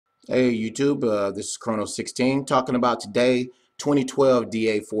Hey YouTube, this is Chrono16 talking about today 2012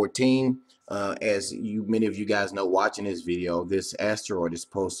 DA14. As many of you guys know watching this video, this asteroid is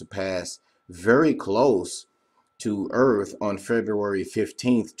supposed to pass very close to Earth on February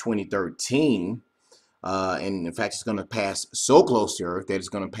 15th, 2013. And in fact, it's going to pass so close to Earth that it's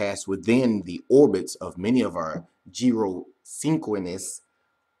going to pass within the orbits of many of our geosynchronous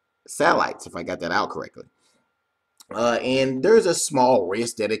satellites, if I got that out correctly. And there's a small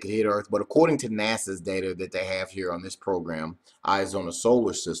risk that it could hit Earth, but according to NASA's data that they have here on this program, Eyes on the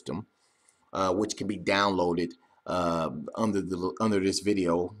Solar System, which can be downloaded under this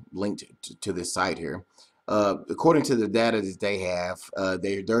video linked to this site here. According to the data that they have,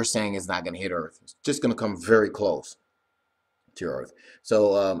 they're saying it's not going to hit Earth. It's just going to come very close to Earth.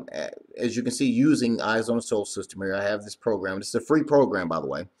 So as you can see, using Eyes on the Solar System here, I have this program. This is a free program, by the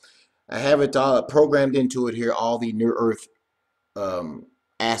way. I have it programmed into it here, all the near-Earth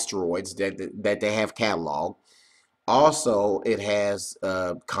asteroids that they have cataloged. Also, it has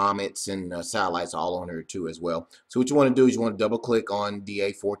comets and satellites all on here too as well. So what you want to do is you want to double-click on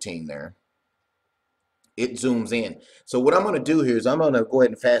DA14 there. It zooms in. So what I'm going to do here is I'm going to go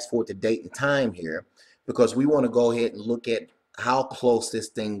ahead and fast forward to date and time here, because we want to go ahead and look at how close this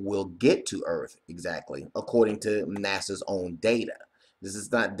thing will get to Earth exactly, according to NASA's own data. This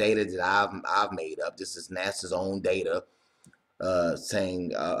is not data that I've made up. This is NASA's own data saying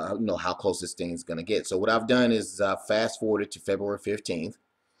you know, how close this thing is going to get. So what I've done is fast forwarded to February 15th,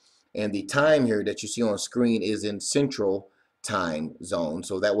 and the time here that you see on screen is in Central Time Zone.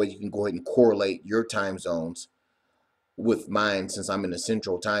 So that way you can go ahead and correlate your time zones with mine, since I'm in the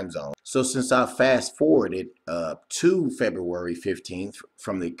Central Time Zone. So since I fast forwarded to February 15th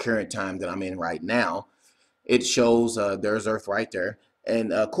from the current time that I'm in right now, it shows there's Earth right there.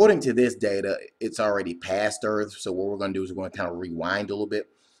 And according to this data, it's already past Earth. So what we're going to do is we're going to kind of rewind a little bit.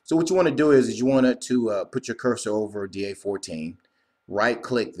 So what you want to do is you want to put your cursor over DA14, right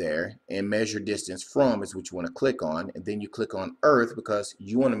click there, and measure distance from is what you want to click on. And then you click on Earth, because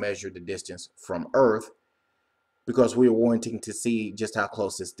you want to measure the distance from Earth, because we're wanting to see just how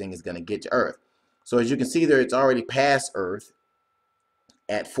close this thing is going to get to Earth. So as you can see there, it's already past Earth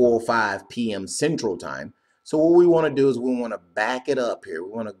at 4:05 p.m. Central Time. So what we want to do is we want to back it up here. We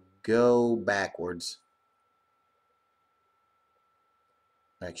want to go backwards.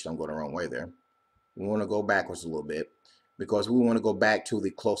 Actually, I'm going the wrong way there. We want to go backwards a little bit, because we want to go back to the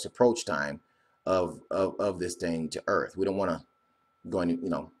close approach time of this thing to Earth. We don't want to go any, you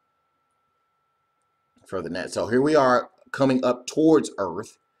know, further than that. So here we are coming up towards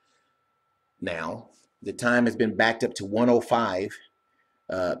Earth now. The time has been backed up to 1:05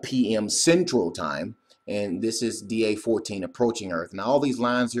 p.m. Central Time. And this is DA14 approaching Earth. Now all these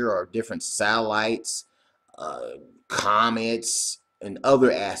lines here are different satellites, comets, and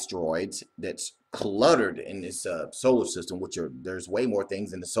other asteroids that's cluttered in this solar system, which there's way more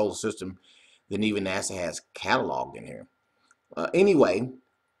things in the solar system than even NASA has cataloged in here. Anyway,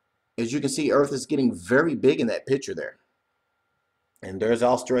 as you can see, Earth is getting very big in that picture there. And there's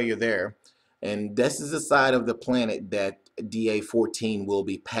Australia there. And this is the side of the planet that DA14 will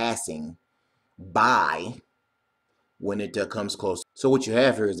be passing by when it comes close. So what you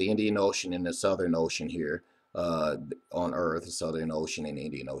have here is the Indian Ocean and the Southern Ocean here on Earth, the Southern Ocean and the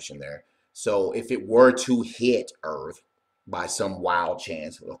Indian Ocean there. So if it were to hit Earth by some wild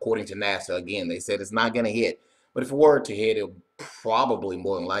chance, according to NASA, again, they said it's not going to hit, but if it were to hit, it would probably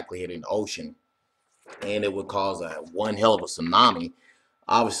more than likely hit an ocean, and it would cause one hell of a tsunami.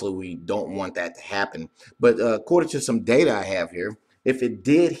 Obviously, we don't want that to happen, but according to some data I have here, if it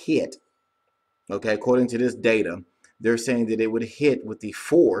did hit, okay, according to this data, they're saying that it would hit with the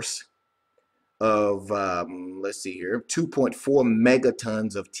force of, let's see here, 2.4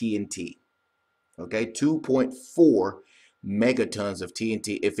 megatons of TNT. Okay, 2.4 megatons of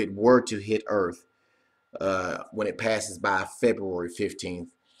TNT if it were to hit Earth when it passes by February 15th.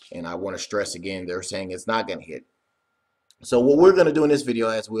 And I want to stress again, they're saying it's not going to hit. So what we're going to do in this video,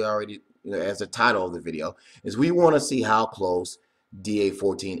 as we already, as the title of the video, is we want to see how close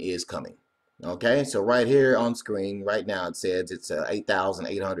DA14 is coming. Okay, so right here on screen right now it says it's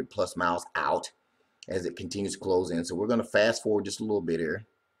 8,800 plus miles out as it continues to close in. So we're going to fast forward just a little bit here,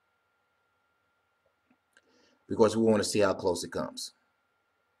 because we want to see how close it comes.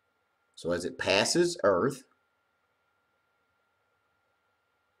 So as it passes Earth,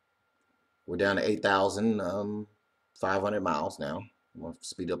 we're down to 8,500 miles now. I'm going to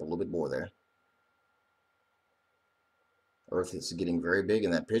speed up a little bit more there. Earth is getting very big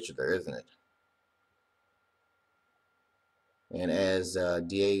in that picture there, isn't it? And as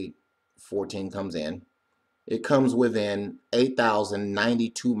DA14 comes in, it comes within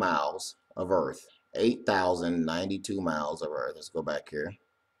 8,092 miles of Earth. 8,092 miles of Earth. Let's go back here.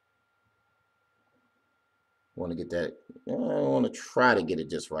 Want to get that? I want to try to get it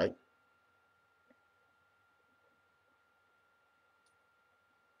just right.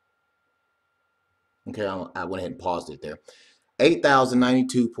 Okay, I went ahead and paused it there.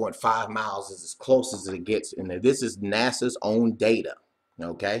 8,092.5 miles is as close as it gets. And this is NASA's own data.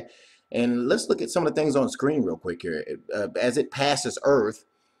 Okay. And let's look at some of the things on the screen real quick here. As it passes Earth,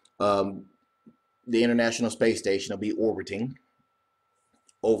 the International Space Station will be orbiting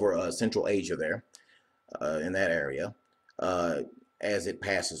over Central Asia there, in that area, as it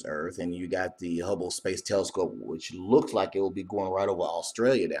passes Earth. And you got the Hubble Space Telescope, which looks like it will be going right over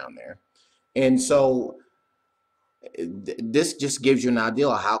Australia down there. And so this just gives you an idea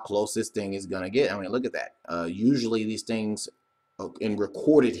of how close this thing is going to get. I mean, look at that. Usually these things, in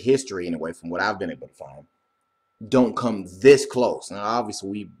recorded history anyway, from what I've been able to find, don't come this close. Now, obviously,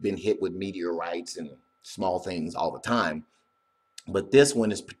 we've been hit with meteorites and small things all the time, but this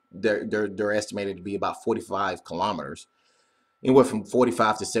one is they're estimated to be about 45 kilometers, anywhere from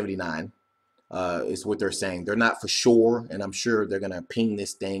 45 to 79. Is what they're saying. They're not for sure, and I'm sure they're gonna ping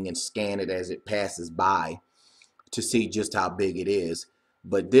this thing and scan it as it passes by to see just how big it is.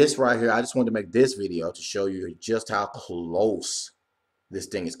 But this right here, I just wanted to make this video to show you just how close this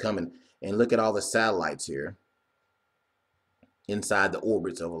thing is coming. And look at all the satellites here inside the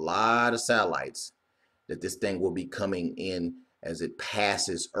orbits of a lot of satellites that this thing will be coming in as it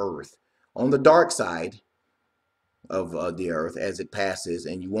passes Earth. On the dark side of the Earth as it passes,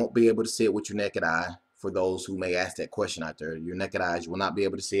 and you won't be able to see it with your naked eye. For those who may ask that question out there, your naked eyes, you will not be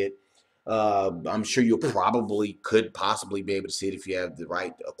able to see it. I'm sure you could possibly be able to see it if you have the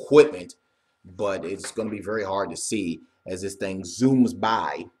right equipment, but it's going to be very hard to see as this thing zooms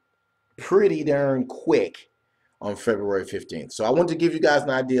by pretty darn quick on February 15th. So I wanted to give you guys an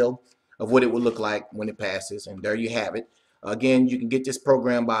idea of what it would look like when it passes, and there you have it. Again, you can get this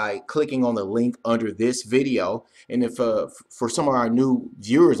program by clicking on the link under this video. And if for some of our new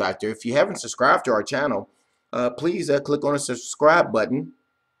viewers out there, if you haven't subscribed to our channel, please click on the subscribe button.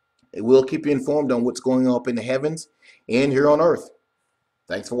 It will keep you informed on what's going on up in the heavens and here on Earth.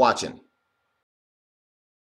 Thanks for watching.